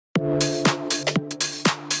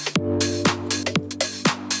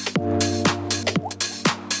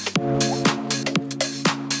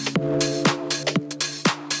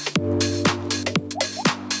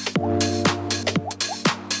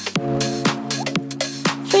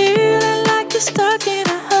you're stuck in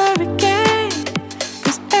a hurricane,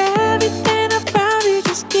 'cause everything around you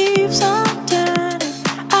just keeps on turning.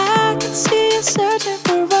 I can see you searching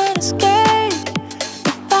for an escape.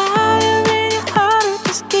 The fire in your heart, it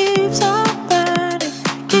just keeps on burning.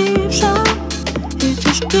 Keeps on, it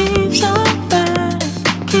just keeps on burning.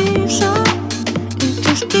 Keeps on, it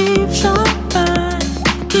just keeps on burning.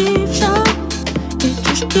 Keeps on, it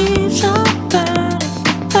just keeps on burning.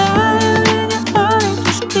 Fire in your heart, it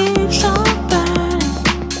just keeps on burning.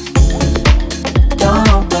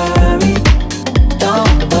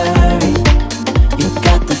 Don't worry, you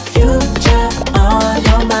got the future on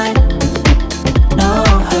your mind. No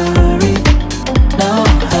hurry,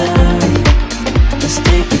 let's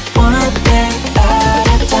take it one day at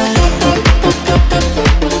a time.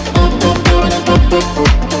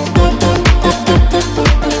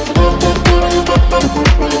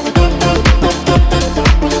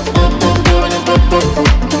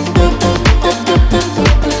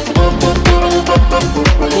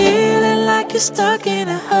 Feeling like you're stuck in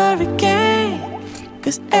a hurricane,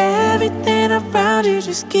 'cause everything around you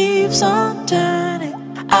just keeps on turning.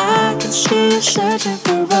 I can see you searching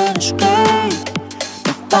for an escape.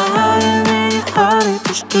 The fire in your heart, it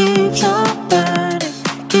just keeps on burning.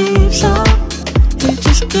 Keeps on, it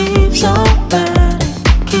just keeps on burning.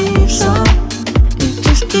 Keeps on, it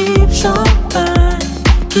just keeps on burning.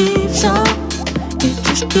 Keeps on, it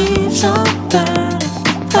just keeps on burning.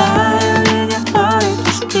 Fire in your heart, it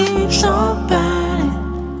just keeps on burning.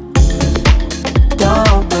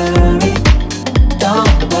 Don't worry,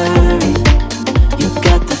 you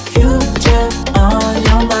got the future on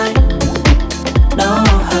your mind. No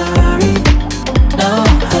hurry,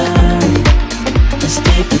 let's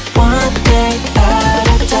take it one day at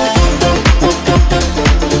a time. Don't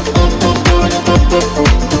worry,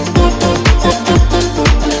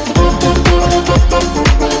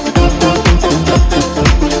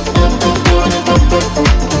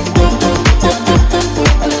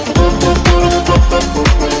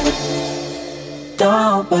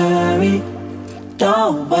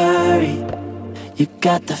 you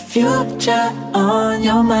got the future on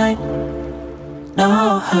your mind. No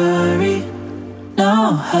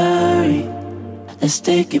hurry, let's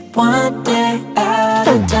take it one day at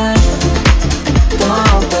a time.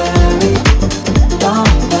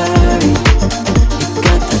 Don't worry, you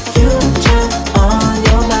got the future on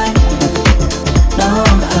your mind.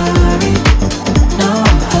 No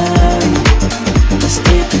hurry, let's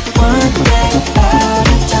take it one day at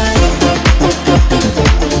a time.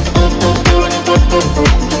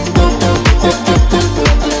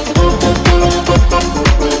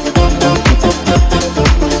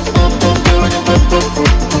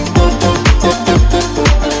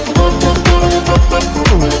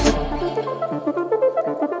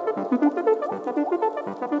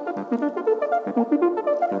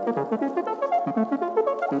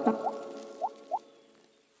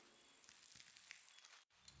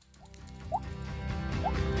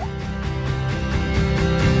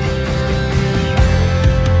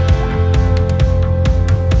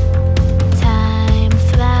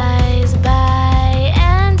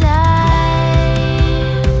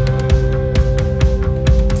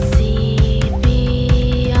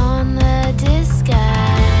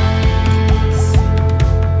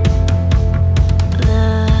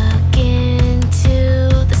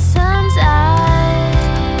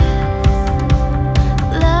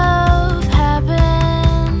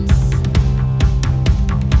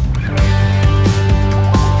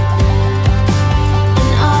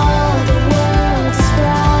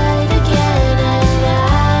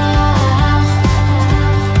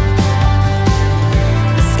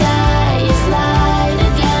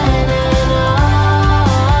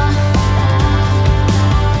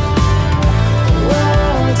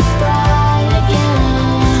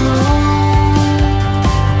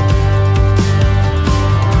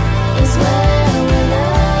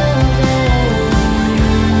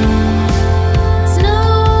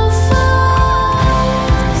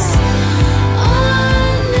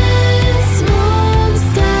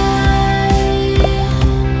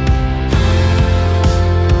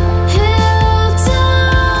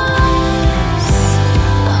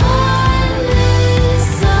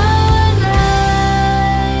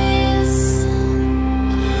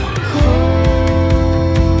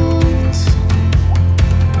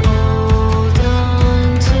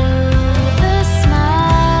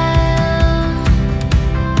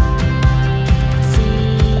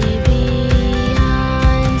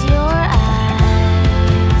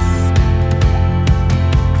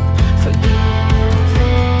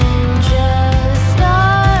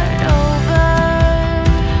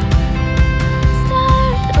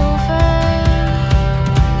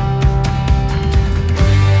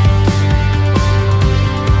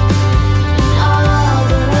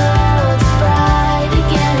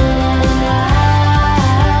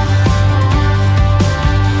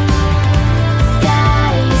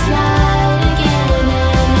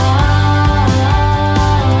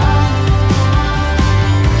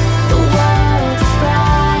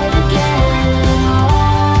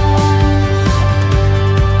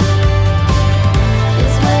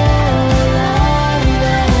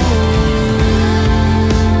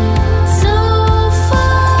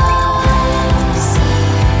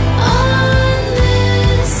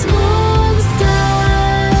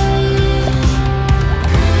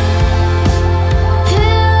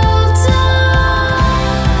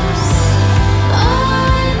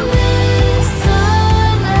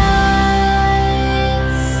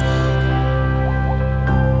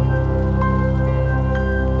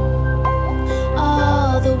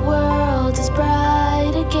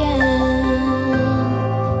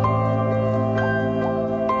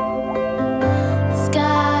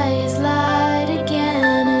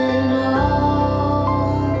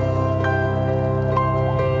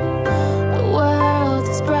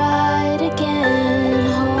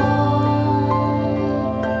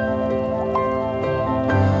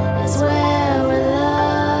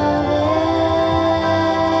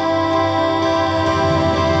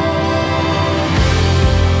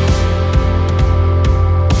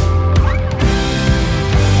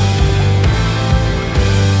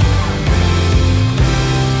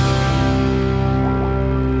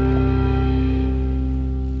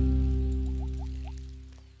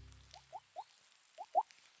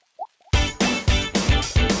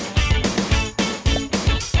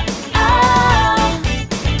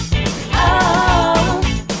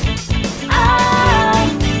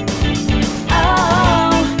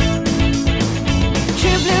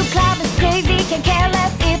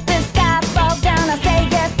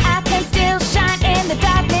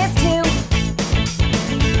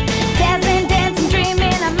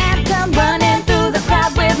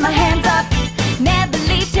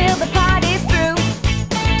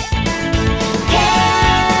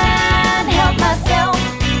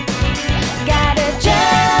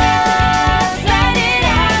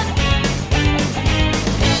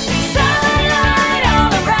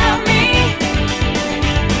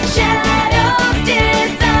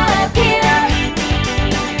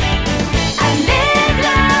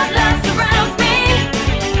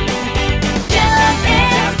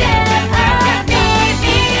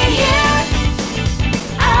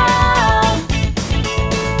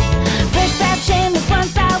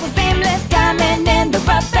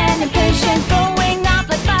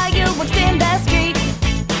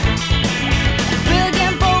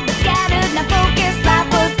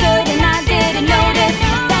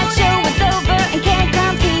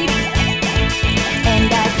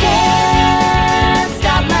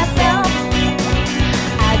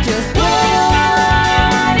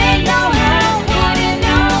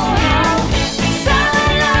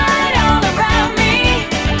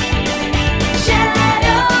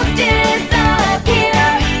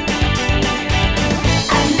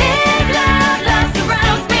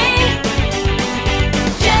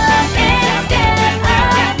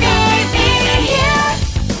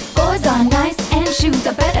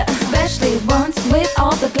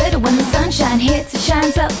 here to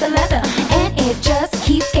chant up the left